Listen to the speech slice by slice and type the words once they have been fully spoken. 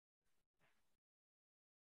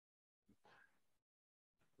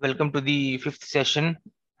Welcome to the fifth session.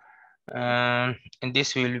 In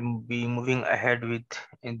this, we will be moving ahead with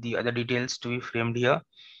the other details to be framed here.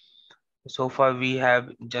 So far, we have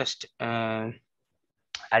just added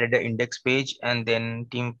an index page and then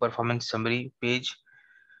team performance summary page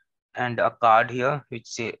and a card here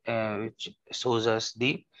which shows us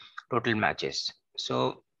the total matches.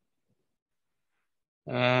 So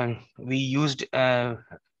we used a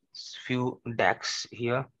few DAX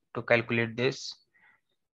here to calculate this.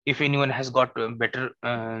 If anyone has got better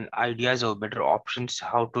ideas or better options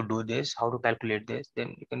how to do this, how to calculate this,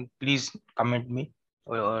 then you can please comment me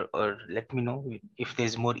or let me know if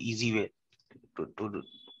there's more easy way to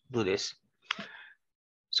do this.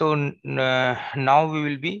 So now we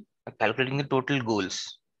will be calculating the total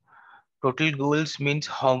goals. Total goals means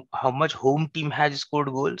how much home team has scored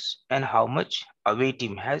goals and how much away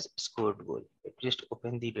team has scored goal. Just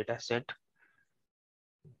open the data set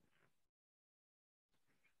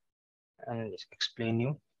and just explain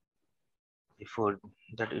you. Before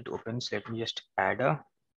that it opens, let me just add a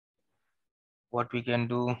what we can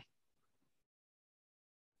do.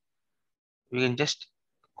 We can just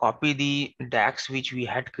copy the DAX which we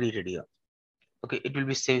had created here. Okay, it will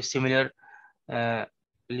be similarly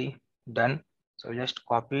done. So I'll just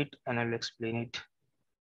copy it and I'll explain it.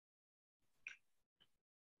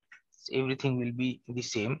 Everything will be the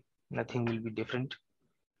same, nothing will be different.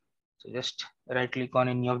 So just right click on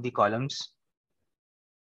any of the columns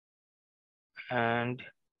and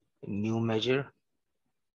new measure.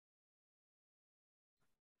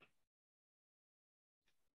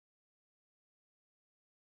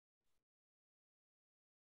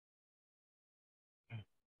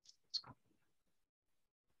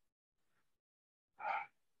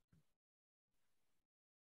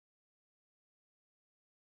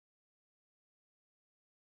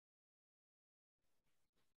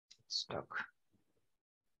 Stuck.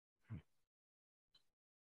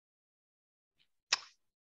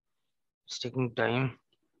 It's taking time.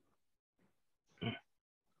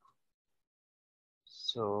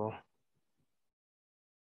 So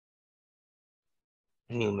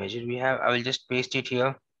new measure we have. I will just paste it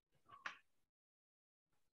here.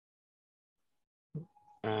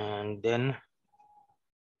 And then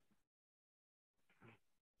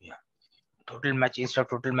yeah, total match, instead of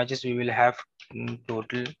total matches we will have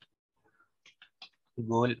total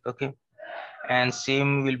goal. Okay, and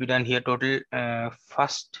same will be done here. Total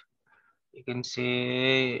first you can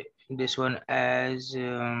say this one as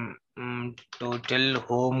total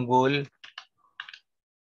home goal,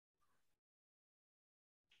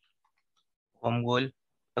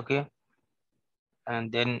 okay,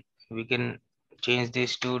 and then we can change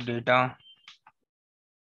this to data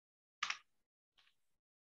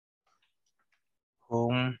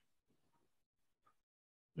home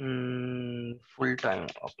full time.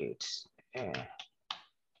 Okay, it's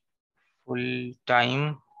full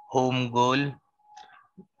time home goal.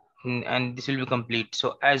 And this will be complete.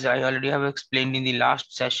 So as I already have explained in the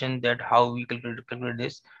last session that how we calculate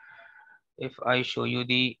this, if I show you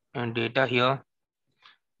the data here,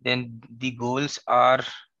 then the goals are,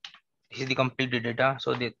 this is the complete data.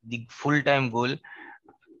 So the full-time goal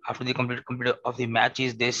after the complete of the match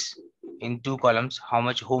is this in two columns, how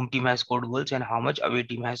much home team has scored goals and how much away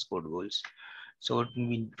team has scored goals. So we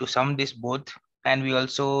need to sum this both. And we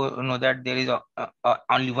also know that there is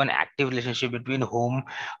only one active relationship between home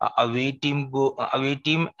away team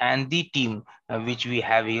and the team which we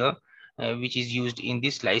have here, which is used in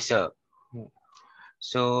this slicer.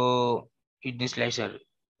 So in this slicer,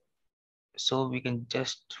 so we can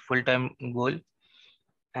just full-time goal,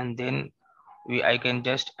 and then I can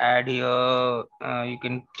just add here, you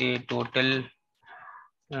can take total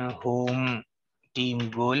home team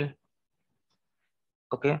goal.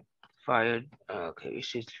 Okay, fired. Okay, it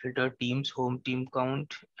says filter teams home team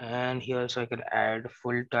count, and here so I can add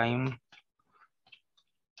full-time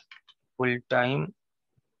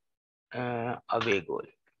away goal.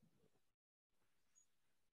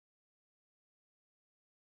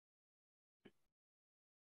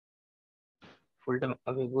 Full-time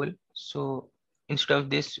away goal. So instead of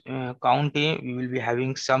this count A, we will be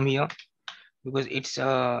having sum here because it's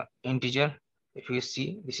a integer. If you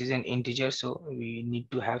see, this is an integer, so we need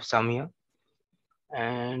to have sum here,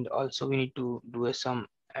 and also we need to do a sum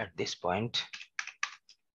at this point.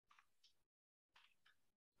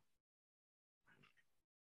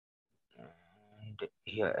 And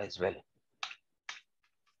here as well.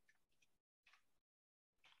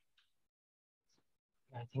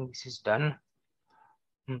 I think this is done.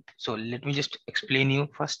 So let me just explain you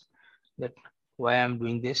first that why I'm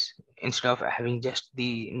doing this instead of having just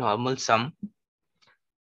the normal sum.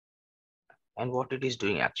 and what it is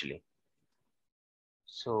doing actually.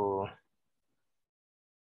 So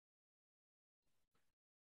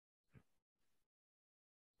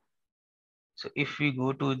if we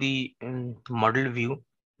go to the model view,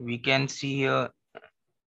 we can see here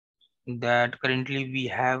that currently we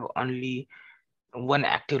have only one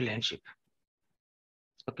active relationship.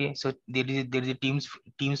 Okay, so there is a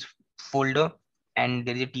teams folder and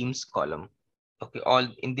there is a teams column. Okay, all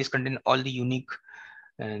in this contain all the unique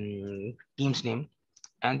teams name,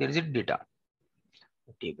 and there is a data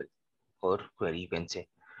table or query, you can say.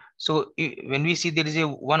 So when we see there is a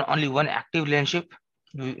only one active relationship,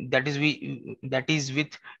 that is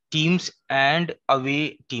with teams and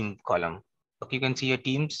away team column. Okay, you can see your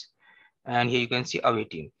teams, and here you can see away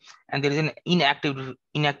team, and there is an inactive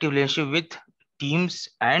relationship with teams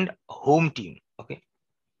and home team. Okay,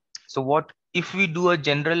 so what if we do a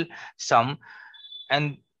general sum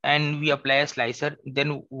and we apply a slicer,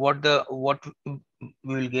 then what we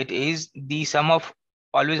will get is the sum of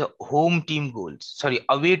always home team goals, sorry,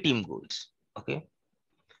 away team goals. Okay,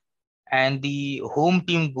 and the home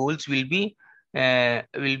team goals will be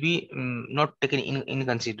not taken in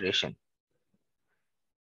consideration.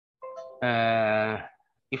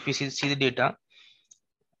 If we see the data,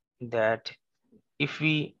 that if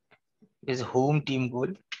we there's a home team goal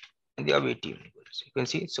and the away team goal, so you can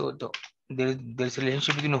see, so there's a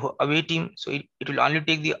relationship between away team, so it will only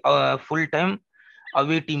take the full time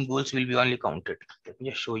away team goals will be only counted. Let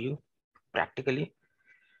me just show you practically.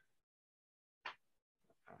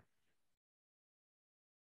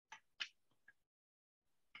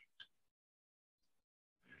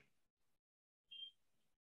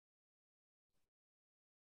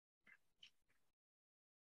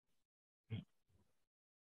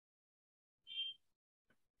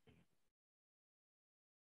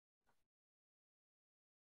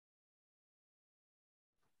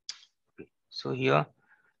 So here,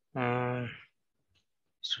 let's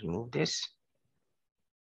remove this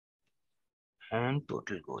and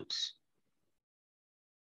total goals.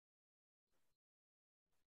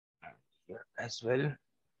 And here as well,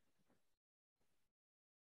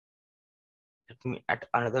 let me add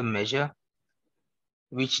another measure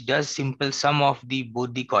which does simple sum of the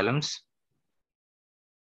both the columns.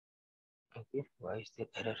 Okay, why is there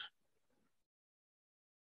error?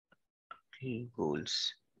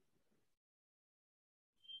 Goals.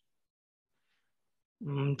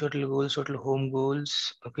 Total goals, total home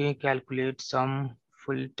goals. Okay, calculate sum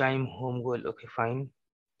full-time home goal. Okay, fine.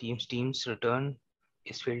 Teams return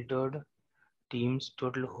is filtered. Teams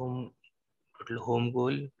total home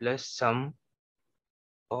goal plus sum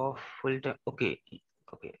of full-time. Okay,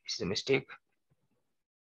 this is a mistake.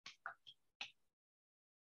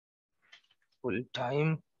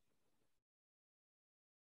 Full-time.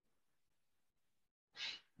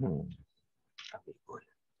 Okay, good.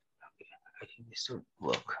 Okay, I think this should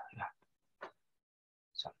work. Yeah.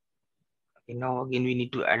 So okay, now again we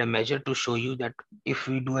need to add a measure to show you that if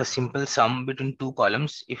we do a simple sum between two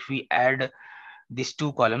columns, if we add these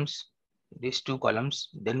two columns,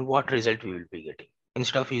 then what result we will be getting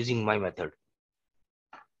instead of using my method.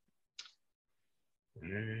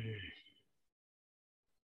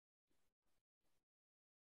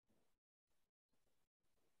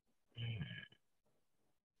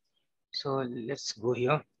 So let's go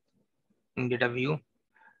here in data view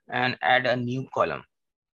and add a new column.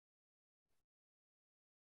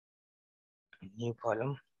 New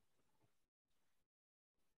column.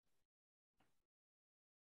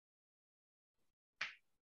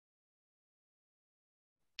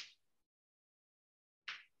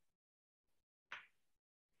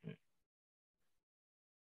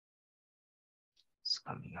 It's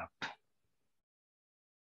coming up.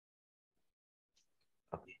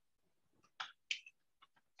 Okay.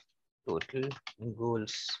 Total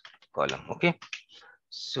goals column. Okay.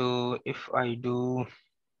 So if I do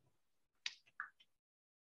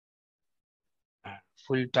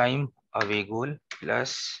full-time away goal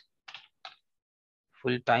plus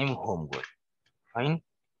full-time home goal. Fine.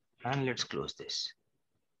 And let's close this.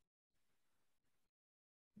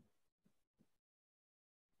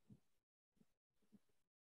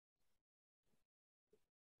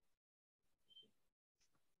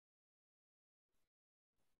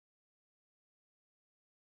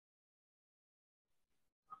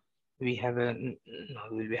 We have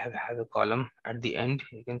have a column at the end.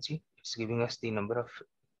 You can see it's giving us the number of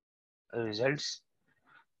results,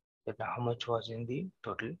 that how much was in the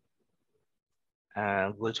total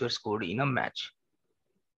goals were scored in a match.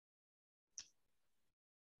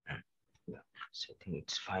 Yeah, so I think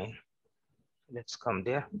it's fine. Let's come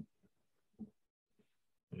there.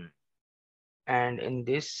 and in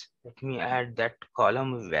this let me add that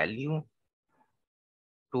column value,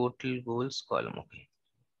 total goals column. Okay,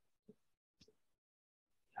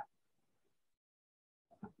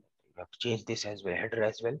 we have to change this as well, header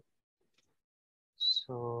as well.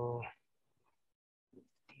 So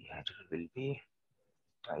the header will be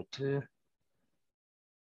title,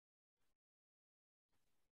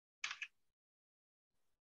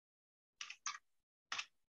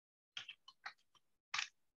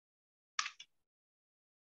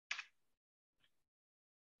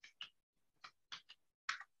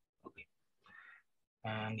 okay,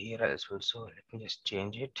 and here as well. So let me just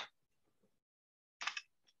change it.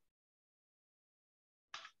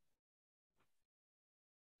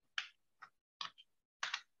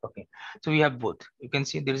 Okay, so we have both. You can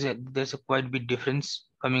see there's a quite big difference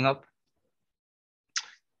coming up.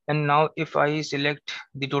 And now if I select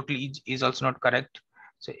the total is also not correct.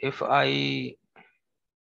 So if I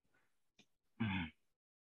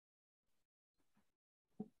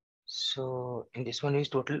so in this one is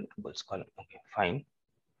total goals column. Okay, fine.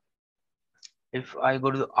 If I go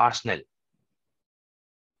to the Arsenal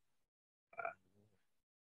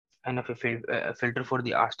and if I filter for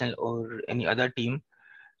the Arsenal or any other team,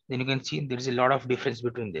 then you can see there is a lot of difference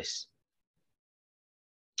between this.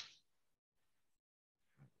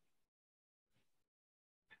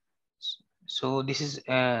 So this is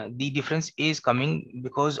the difference is coming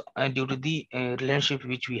because due to the relationship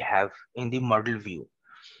which we have in the model view,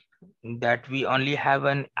 that we only have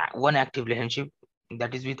one active relationship,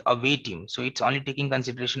 that is with away team. So it's only taking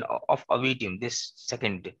consideration of away team, this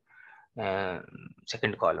uh,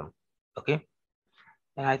 second column. Okay,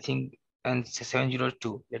 and I think and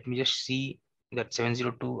 702. Let me just see that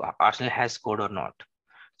 702 Arsenal has scored or not.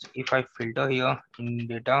 So if I filter here in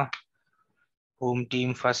data, home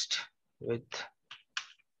team first with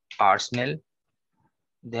Arsenal,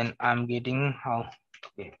 then I'm getting how,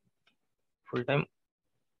 okay, full time,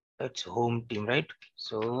 it's home team, right?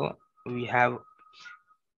 So we have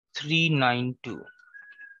 392,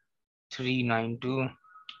 392,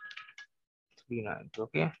 392.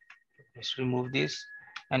 Okay, let's remove this.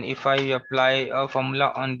 And if I apply a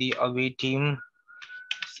formula on the away team,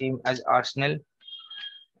 same as Arsenal,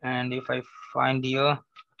 and if I find here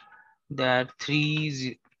that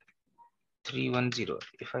 310,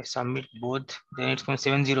 if I submit both, then it's come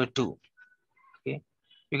 702. Okay,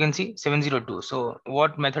 you can see 702. So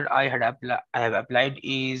what method I have applied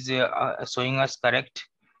is showing us correct,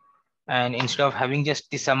 and instead of having just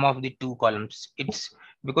the sum of the two columns, it's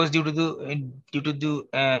because due to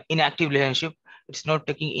the inactive relationship, it's not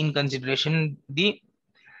taking in consideration the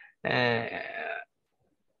uh,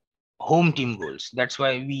 home team goals. That's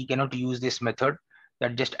why we cannot use this method,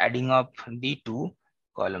 that just adding up the two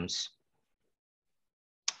columns.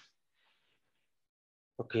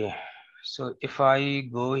 Okay, so if I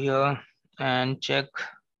go here and check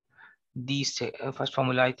the first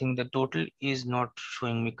formula, I think the total is not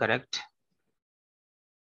showing me correct.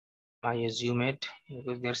 I assume it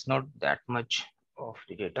because there's not that much of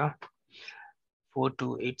the data.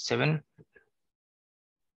 4287.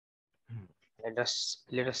 Let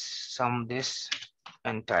us sum this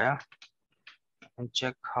entire and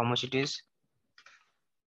check how much it is.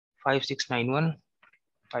 5691,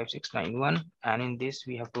 5691, and in this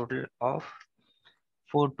we have total of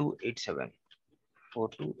 4287,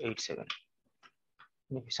 4287.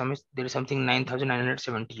 There is something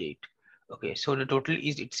 9978. Okay, so the total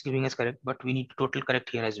is, it's giving us correct, but we need total correct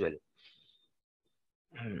here as well.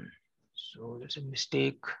 So there's a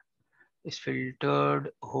mistake.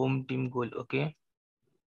 Isfiltered home team goal. Okay,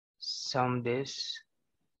 sum this.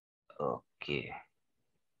 Okay,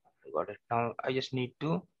 I got it. Now I just need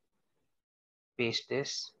to paste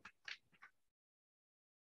this.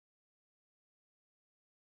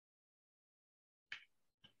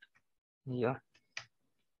 Here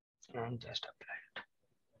and just apply it.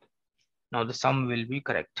 Now the sum will be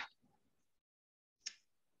correct.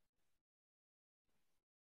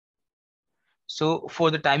 So for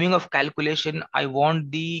the timing of calculation, I want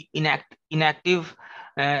the inactive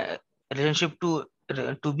relationship to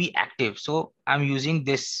be active. So I'm using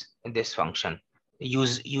this function,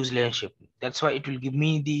 use relationship. That's why it will give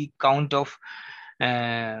me the count uh,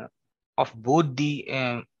 of both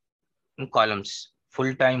the columns,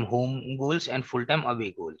 full-time home goals and full-time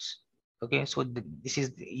away goals. Okay, so this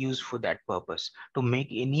is used for that purpose, to make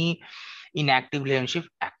any inactive relationship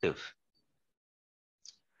active.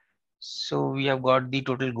 So we have got the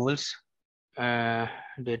total goals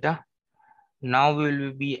data. Now we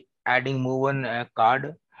will be adding more one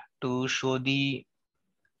card to show the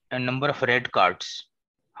number of red cards,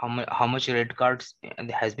 how much red cards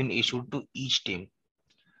has been issued to each team.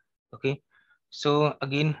 Okay, So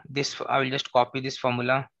again, this I will just copy this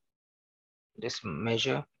formula, this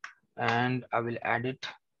measure, and I will add it,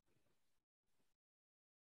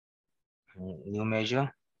 new measure,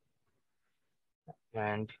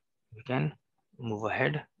 and we can move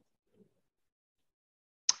ahead.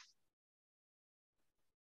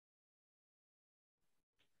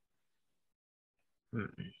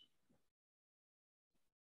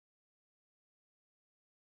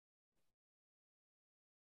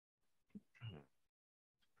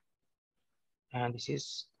 And this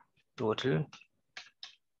is total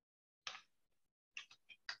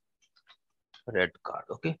red card.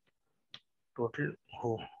 Okay, total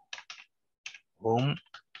home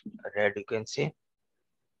red, you can say.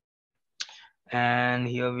 And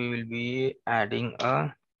here we will be adding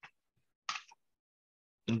a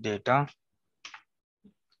data,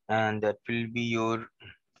 and that will be your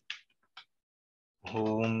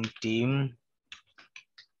home team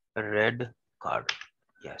red card.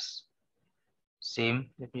 Yes, same.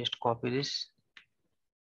 Let me just copy this,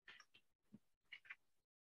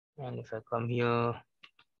 and if I come here,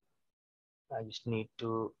 I just need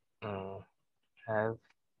to have,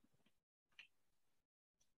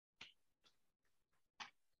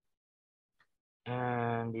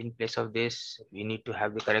 and in place of this we need to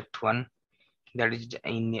have the correct one. That is,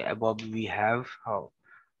 in above we have how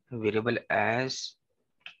variable as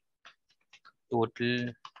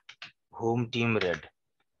total home team red,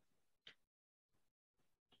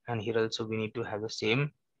 and here also we need to have the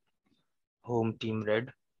same home team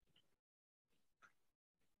red,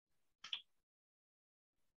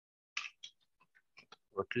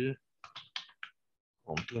 total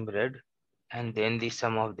home team red, and then the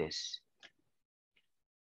sum of this.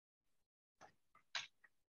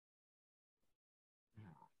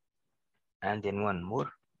 And then one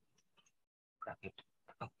more bracket.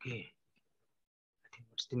 Okay, I think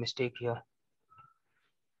what's the mistake here?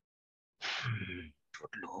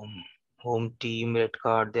 Total home team red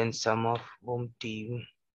card, then sum of home team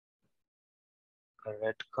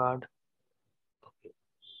red card. Okay,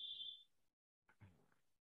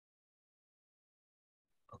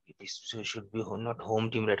 okay, this should be not home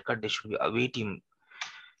team red card. This should be away team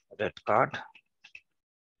red card.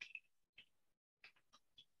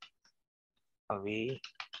 Away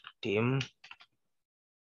team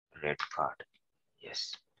red card.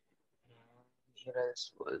 Yes. Here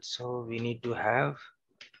also we need to have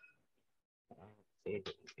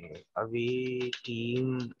away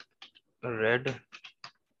team red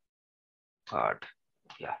card.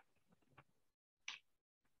 Yeah.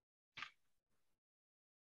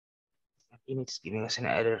 Again, it's giving us an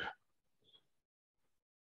error.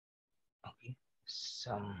 Okay.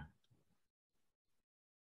 Some.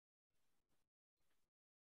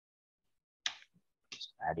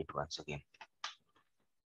 Just add it once again.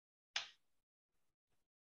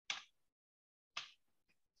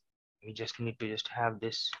 We just need to just have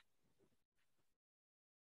this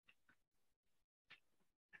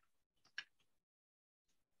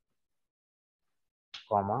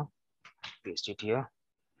comma, paste it here,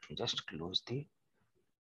 just close the,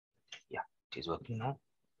 yeah, it is working now.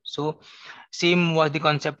 So same was the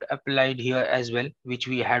concept applied here as well, which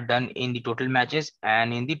we had done in the total matches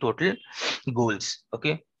and in the total goals.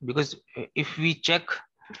 Okay, because if we check,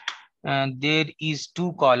 there is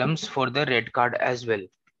 2 columns for the red card as well.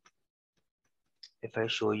 If I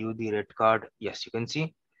show you the red card, yes, you can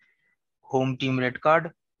see home team red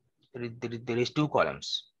card. There is 2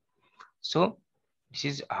 columns. So this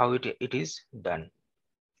is how it is done.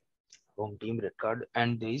 Home team red card,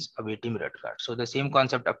 and there is away team red card. So the same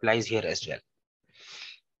concept applies here as well.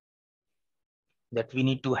 That we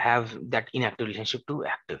need to have that inactive relationship to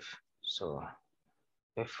active. So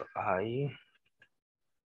if I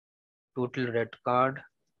total red card,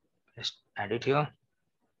 just add it here.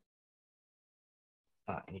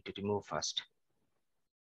 I need to remove first,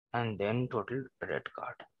 and then total red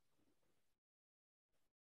card.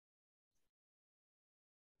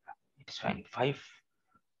 It is fine.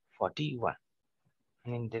 541.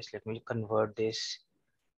 And in this, let me convert this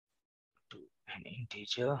to an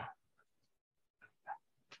integer.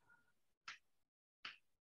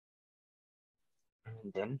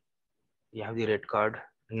 And then we have the red card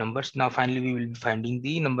numbers. Now finally we will be finding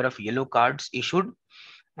the number of yellow cards issued,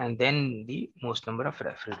 and then the most number of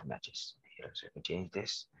refereed matches. Here, so let me change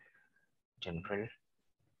this general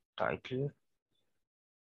title.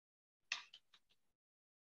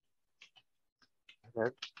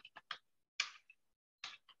 Red.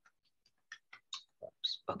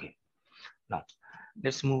 Okay, now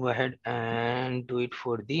let's move ahead and do it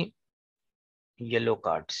for the yellow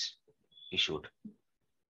cards issued.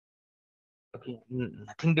 Okay,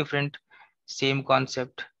 nothing different. same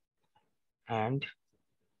concept, and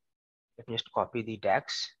let me just copy the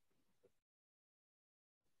tags.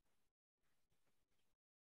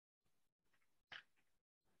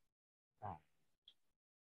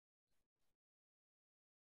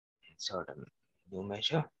 Insert a new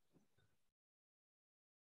measure.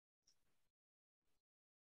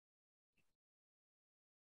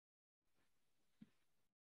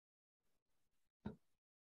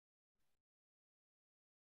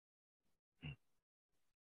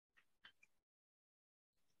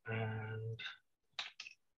 And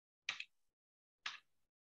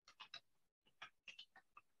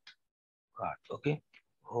card. Okay.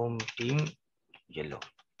 Home team yellow.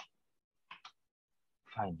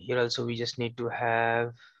 Fine. Here also we just need to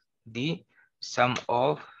have the sum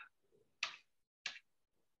of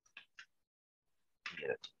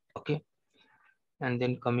yellow. Okay. And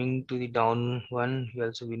then coming to the down one, here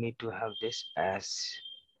also we need to have this as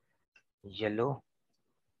yellow.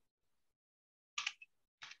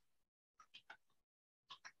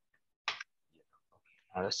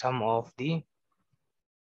 Now the sum of the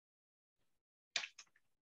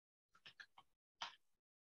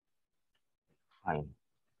fine.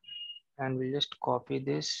 And we'll just copy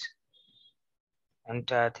this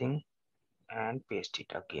entire thing and paste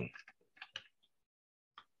it again.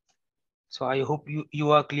 So I hope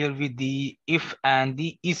you are clear with the if and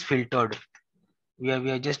the is filtered. We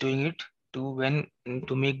are just doing it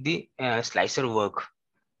to make the slicer work.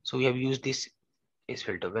 So we have used this is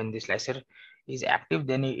filter. When the slicer is active,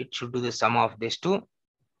 then it should do the sum of these two.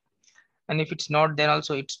 And if it's not, then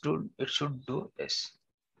also it should do this.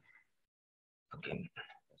 Again,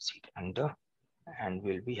 let's hit enter, and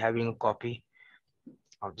we'll be having a copy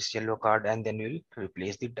of this yellow card, and then we'll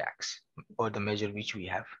replace the DAX or the measure which we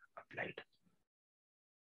have applied.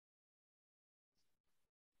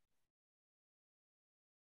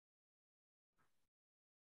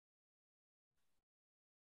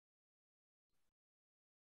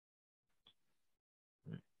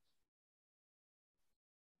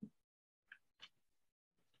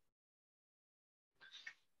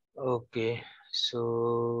 Okay,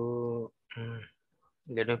 so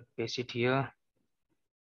let me paste it here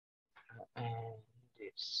and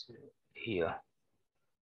it's here.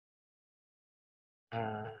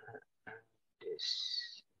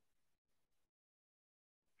 This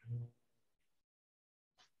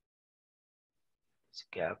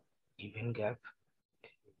gap, even gap.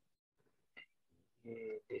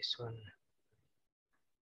 This one,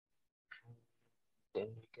 then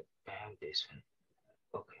we can have this one.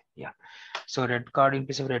 Okay, yeah. So red card, in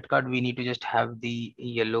place of red card, we need to just have the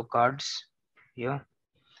yellow cards here.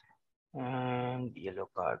 And yellow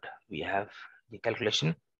card, we have the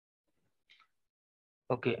calculation.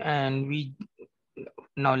 Okay, and we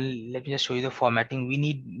now let me just show you the formatting.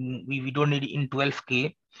 We don't need in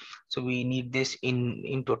 12K, so we need this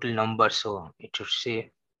in total number. So it should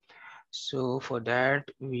say. So for that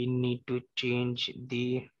we need to change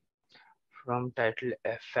the from title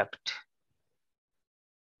effect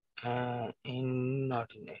in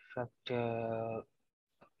not in effect.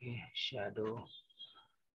 Okay, shadow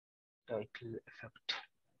title effect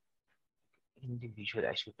individual.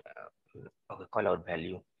 I should okay, call out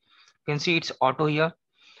value. You can see it's auto here.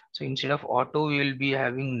 So instead of auto, we will be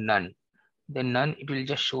having none. Then none, it will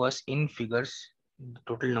just show us in figures the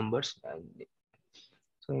total numbers.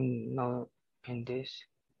 So now in this,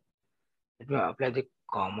 let me apply the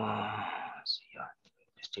comma. So yeah,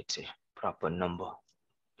 just it's a proper number,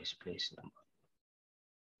 displays number.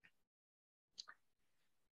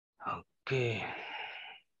 Okay.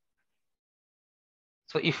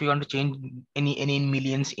 So if you want to change any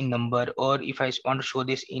millions in number, or if I want to show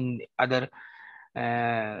this in other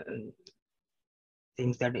uh,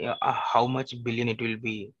 things that how much billion it will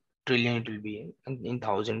be, trillion it will be in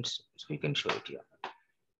thousands, so you can show it here.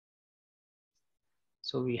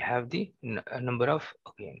 So we have the number of,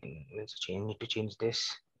 okay, let's change, need to change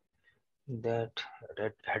this, that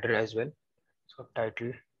red header as well. So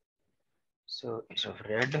title, so it's of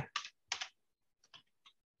red,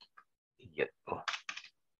 yellow,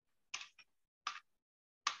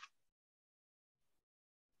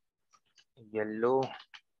 yellow,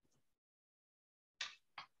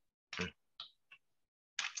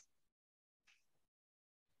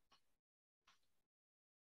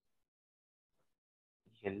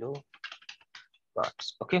 yellow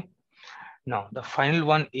parts. Okay. Now the final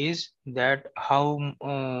one is that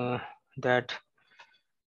that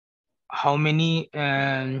how many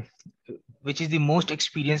which is the most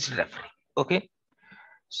experienced referee. Okay.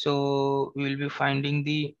 So we will be finding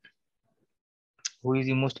the who is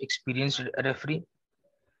the most experienced referee.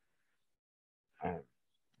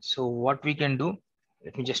 So what we can do,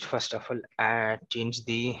 let me just first of all change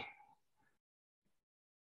the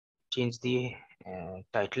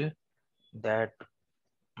title that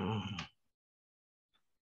you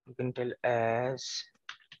can tell as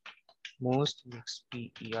most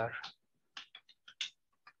XPER.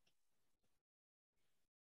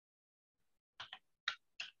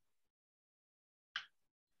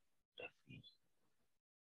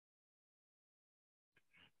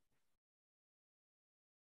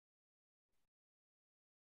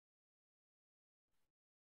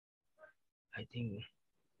 I think,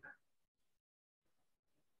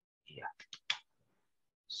 yeah.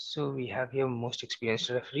 So we have here most experienced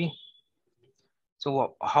referee.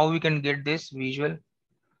 So how we can get this visual?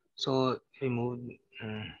 So remove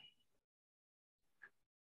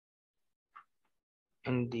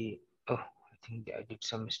in the, oh, I think I did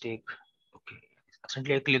some mistake. Okay,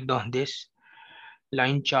 accidentally I clicked on this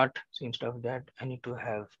line chart. So instead of that, I need to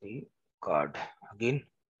have the card again,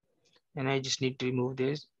 and I just need to remove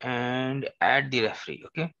this and add the referee.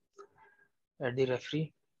 Okay, add the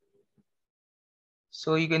referee.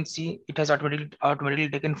 So you can see it has automatically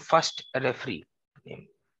taken first referee name.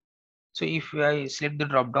 So if I select the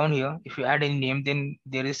drop down here, if you add any name, then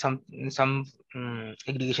there is some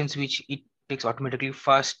aggregations which it takes automatically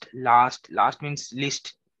first, last. Last means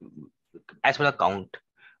list as per the count.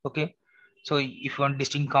 Okay. So if you want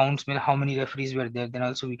distinct counts, mean how many referees were there, then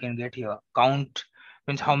also we can get here. Count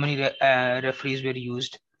means how many referees were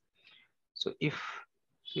used. So if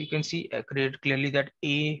so, you can see clearly that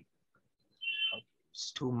A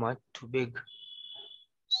is too much, too big.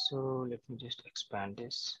 So let me just expand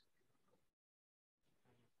this.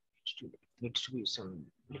 It needs to be some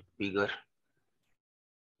bit bigger.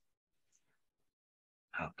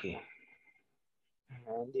 Okay.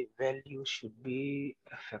 And the value should be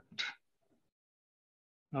effect,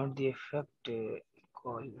 not the effect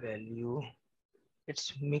call value.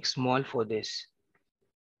 Let's make small for this,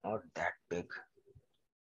 not that big,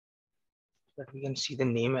 but we can see the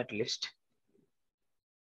name at least.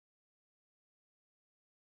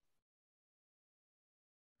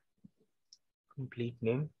 Complete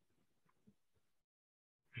name.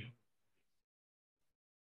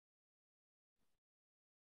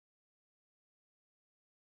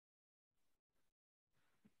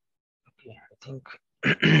 Okay, I think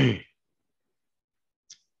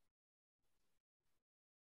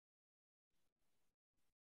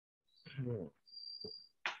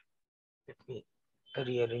let me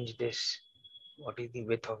rearrange this. What is the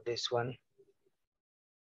width of this one?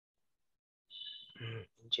 In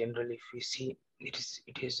general, if we see it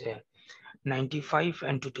is 95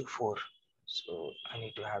 and 224. So I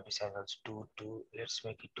need to have this as also 2. Let's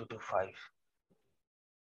make it 225.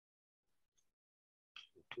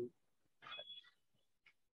 2,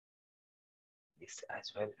 this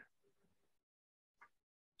as well.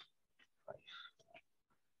 5.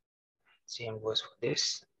 Same goes for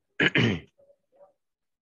this.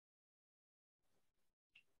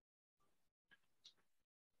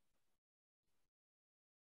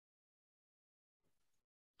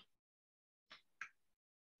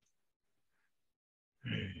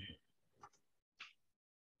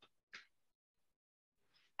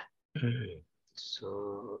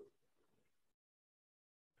 So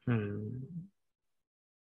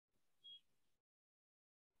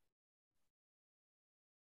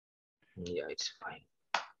yeah, it's fine.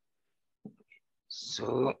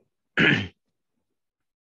 So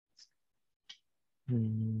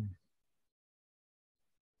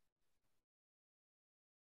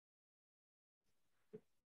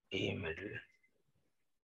A medley,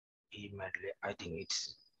 I think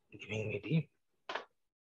it's giving me the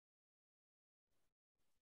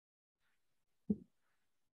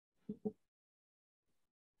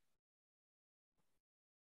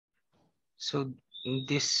so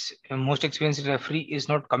this most experienced referee is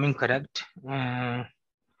not coming correct.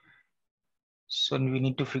 So we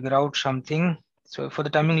need to figure out something. So for the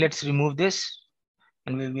timing, let's remove this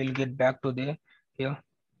and we will get back to the here.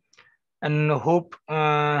 And hope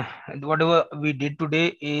whatever we did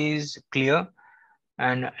today is clear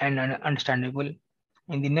and understandable.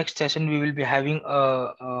 In the next session, we will be having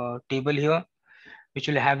a table here, which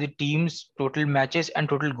will have the teams, total matches and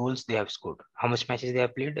total goals they have scored, how much matches they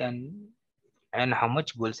have played and how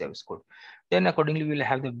much goals they have scored. Then accordingly, we'll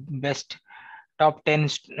have the best top 10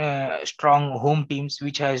 strong home teams,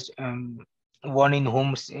 which has won in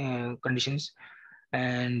home conditions.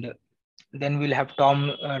 And then we'll have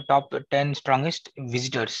top 10 strongest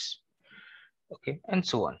visitors. Okay, and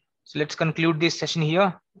so on. So let's conclude this session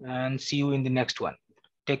here and see you in the next one.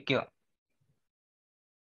 Take care.